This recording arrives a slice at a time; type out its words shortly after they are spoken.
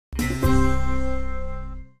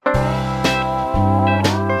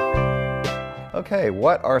Okay,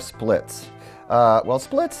 what are splits? Well,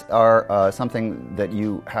 splits are something that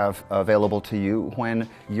you have available to you when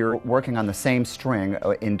you're working on the same string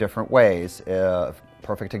in different ways.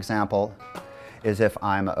 Perfect example is if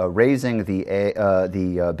I'm raising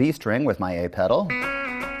the B string with my A pedal,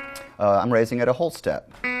 I'm raising it a whole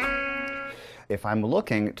step. If I'm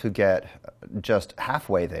looking to get just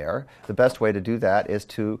halfway there, the best way to do that is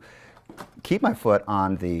to keep my foot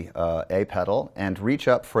on the A pedal and reach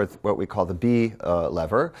up for what we call the B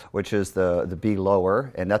lever, which is the B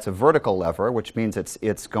lower, and that's a vertical lever, which means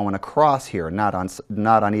it's going across here, not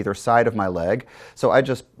on either side of my leg. So I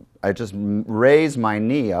just raise my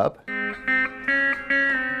knee up.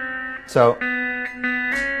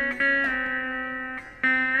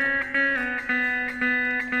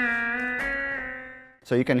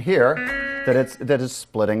 So you can hear that it's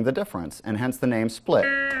splitting the difference, and hence the name split.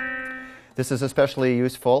 This is especially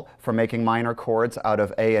useful for making minor chords out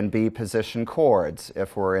of A and B position chords.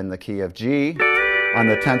 If we're in the key of G on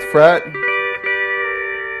the 10th fret,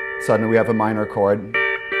 suddenly we have a minor chord.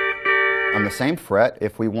 On the same fret,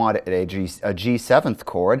 if we want a G 7th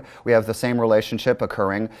chord, we have the same relationship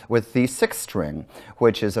occurring with the 6th string,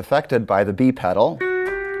 which is affected by the B pedal.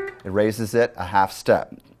 It raises it a half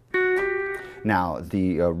step. Now,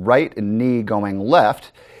 the right knee going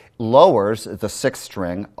left lowers the 6th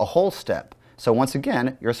string a whole step. So once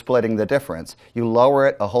again, you're splitting the difference. You lower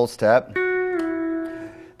it a whole step,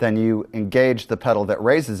 then you engage the pedal that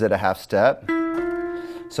raises it a half step,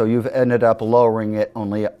 so you've ended up lowering it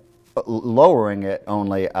only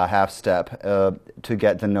a half step to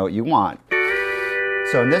get the note you want.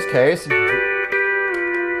 So in this case, you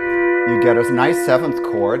get a nice 7th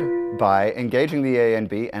chord by engaging the A and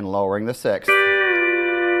B and lowering the 6th.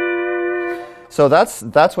 So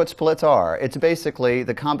that's what splits are. It's basically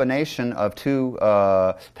the combination of two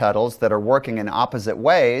pedals that are working in opposite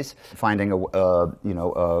ways, finding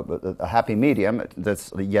a happy medium.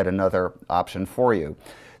 That's yet another option for you.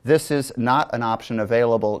 This is not an option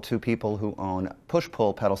available to people who own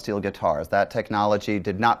push-pull pedal steel guitars. That technology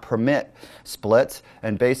did not permit splits,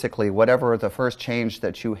 and basically whatever the first change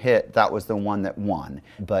that you hit, that was the one that won.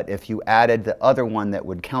 But if you added the other one that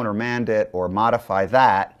would countermand it or modify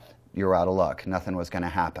that, you're out of luck. Nothing was going to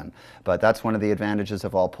happen. But that's one of the advantages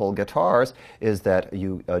of all pull guitars, is that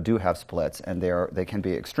you do have splits, and they can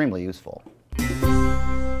be extremely useful.